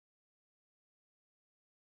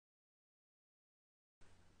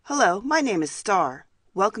Hello, my name is Star.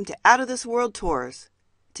 Welcome to Out of This World Tours.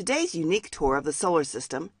 Today's unique tour of the solar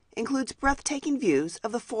system includes breathtaking views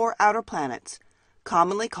of the four outer planets,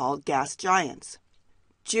 commonly called gas giants: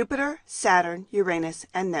 Jupiter, Saturn, Uranus,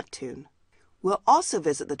 and Neptune. We'll also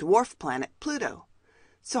visit the dwarf planet Pluto,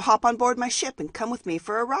 so hop on board my ship and come with me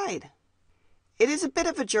for a ride. It is a bit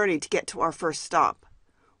of a journey to get to our first stop.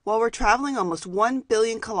 While we're traveling almost 1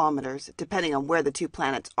 billion kilometers, depending on where the two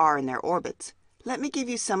planets are in their orbits, let me give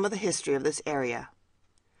you some of the history of this area.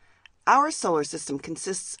 Our solar system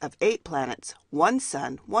consists of 8 planets, 1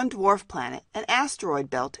 sun, 1 dwarf planet, an asteroid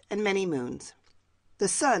belt, and many moons. The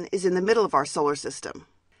sun is in the middle of our solar system.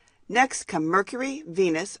 Next come Mercury,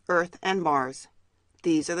 Venus, Earth, and Mars.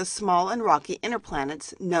 These are the small and rocky inner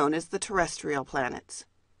planets known as the terrestrial planets.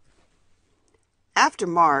 After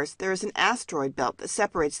Mars, there is an asteroid belt that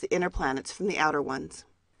separates the inner planets from the outer ones.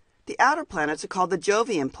 The outer planets are called the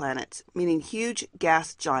Jovian planets, meaning huge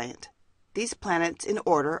gas giant. These planets in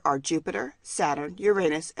order are Jupiter, Saturn,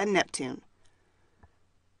 Uranus, and Neptune.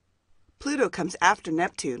 Pluto comes after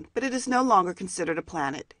Neptune, but it is no longer considered a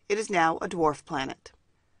planet. It is now a dwarf planet.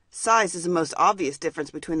 Size is the most obvious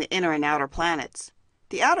difference between the inner and outer planets.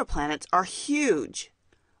 The outer planets are huge.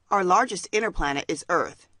 Our largest inner planet is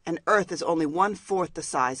Earth, and Earth is only 1/4 the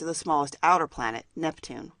size of the smallest outer planet,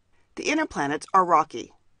 Neptune. The inner planets are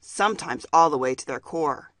rocky, sometimes all the way to their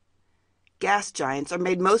core. Gas giants are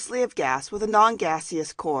made mostly of gas with a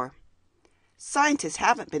non-gaseous core. Scientists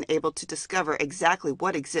haven't been able to discover exactly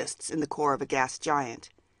what exists in the core of a gas giant.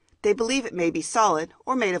 They believe it may be solid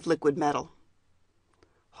or made of liquid metal.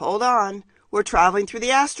 Hold on, we're traveling through the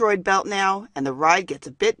asteroid belt now, and the ride gets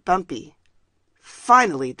a bit bumpy.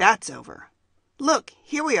 Finally, that's over. Look,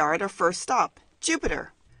 here we are at our first stop,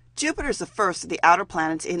 Jupiter. Jupiter is the first of the outer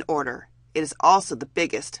planets in order. It is also the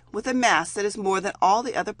biggest, with a mass that is more than all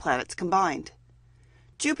the other planets combined.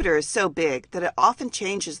 Jupiter is so big that it often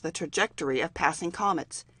changes the trajectory of passing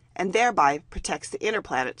comets, and thereby protects the inner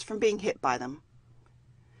planets from being hit by them.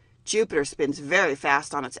 Jupiter spins very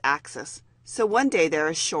fast on its axis, so one day there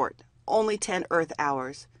is short, only 10 Earth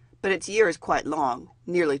hours, but its year is quite long,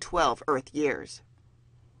 nearly 12 Earth years.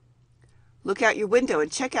 Look out your window and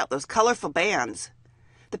check out those colorful bands.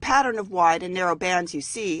 The pattern of wide and narrow bands you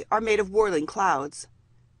see are made of whirling clouds.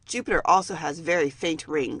 Jupiter also has very faint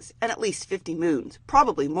rings and at least 50 moons,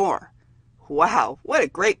 probably more. Wow, what a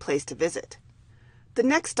great place to visit. The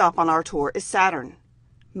next stop on our tour is Saturn.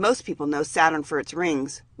 Most people know Saturn for its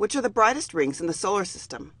rings, which are the brightest rings in the solar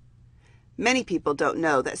system. Many people don't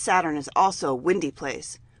know that Saturn is also a windy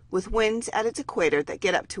place, with winds at its equator that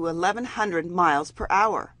get up to 1,100 miles per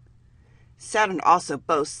hour. Saturn also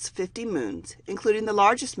boasts 50 moons, including the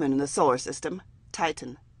largest moon in the solar system,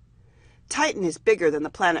 Titan. Titan is bigger than the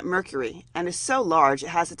planet Mercury and is so large it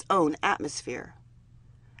has its own atmosphere.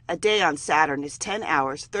 A day on Saturn is 10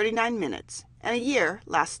 hours, 39 minutes, and a year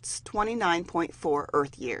lasts 29.4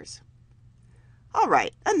 Earth years. All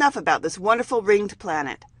right, enough about this wonderful ringed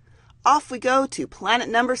planet. Off we go to planet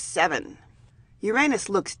number 7. Uranus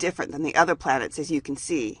looks different than the other planets, as you can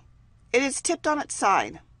see. It is tipped on its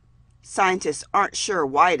side. Scientists aren't sure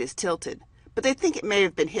why it is tilted, but they think it may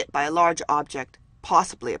have been hit by a large object,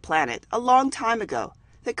 possibly a planet, a long time ago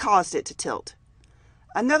that caused it to tilt.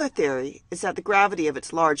 Another theory is that the gravity of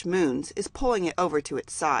its large moons is pulling it over to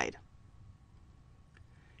its side.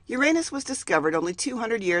 Uranus was discovered only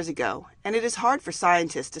 200 years ago, and it is hard for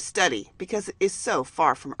scientists to study because it is so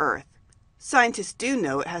far from Earth. Scientists do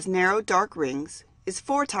know it has narrow, dark rings, is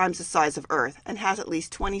 4 times the size of Earth, and has at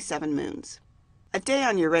least 27 moons. A day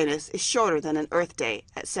on Uranus is shorter than an Earth day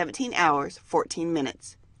at 17 hours, 14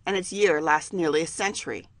 minutes, and its year lasts nearly a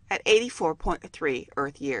century at 84.3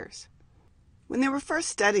 Earth years. When they were first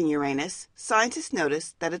studying Uranus, scientists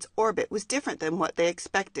noticed that its orbit was different than what they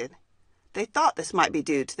expected. They thought this might be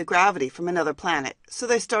due to the gravity from another planet, so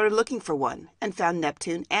they started looking for one and found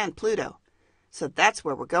Neptune and Pluto. So that's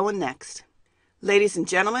where we're going next. Ladies and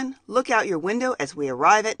gentlemen, look out your window as we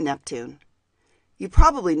arrive at Neptune. You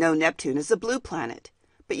probably know Neptune is a blue planet,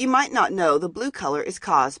 but you might not know the blue color is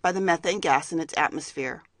caused by the methane gas in its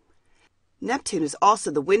atmosphere. Neptune is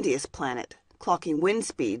also the windiest planet, clocking wind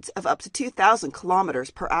speeds of up to 2,000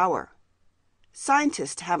 kilometers per hour.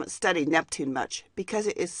 Scientists haven't studied Neptune much because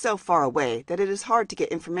it is so far away that it is hard to get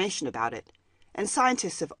information about it, and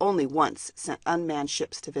scientists have only once sent unmanned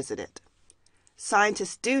ships to visit it.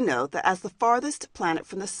 Scientists do know that as the farthest planet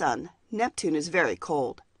from the Sun, Neptune is very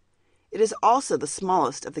cold. It is also the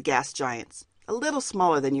smallest of the gas giants, a little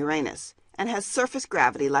smaller than Uranus, and has surface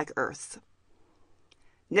gravity like Earth's.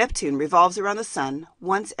 Neptune revolves around the Sun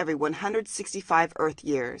once every 165 Earth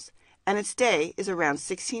years, and its day is around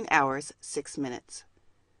 16 hours, 6 minutes.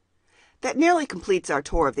 That nearly completes our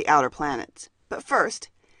tour of the outer planets. But first,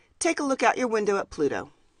 take a look out your window at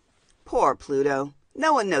Pluto. Poor Pluto.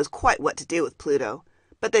 No one knows quite what to do with Pluto,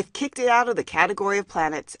 but they've kicked it out of the category of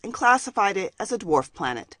planets and classified it as a dwarf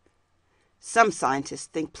planet. Some scientists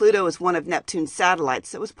think Pluto is one of Neptune's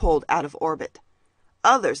satellites that was pulled out of orbit.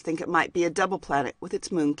 Others think it might be a double planet with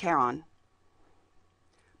its moon Charon.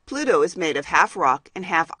 Pluto is made of half rock and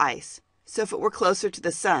half ice, so if it were closer to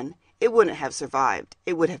the Sun, it wouldn't have survived.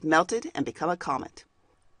 It would have melted and become a comet.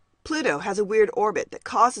 Pluto has a weird orbit that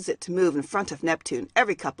causes it to move in front of Neptune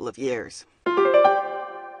every couple of years.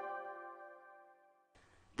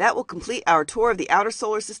 That will complete our tour of the outer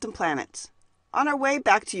solar system planets. On our way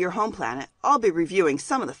back to your home planet, I'll be reviewing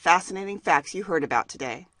some of the fascinating facts you heard about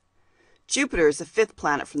today. Jupiter is the fifth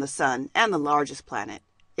planet from the Sun and the largest planet.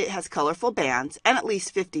 It has colorful bands and at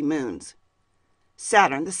least 50 moons.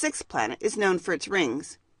 Saturn, the sixth planet, is known for its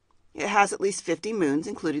rings. It has at least 50 moons,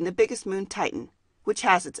 including the biggest moon, Titan, which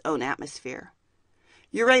has its own atmosphere.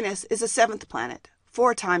 Uranus is the seventh planet,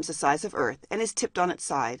 4 times the size of Earth, and is tipped on its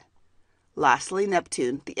side. Lastly,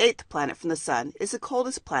 Neptune, the eighth planet from the Sun, is the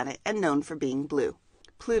coldest planet and known for being blue.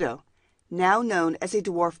 Pluto, now known as a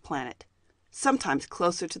dwarf planet, sometimes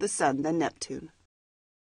closer to the Sun than Neptune.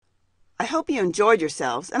 I hope you enjoyed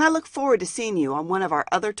yourselves, and I look forward to seeing you on one of our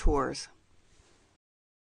other tours.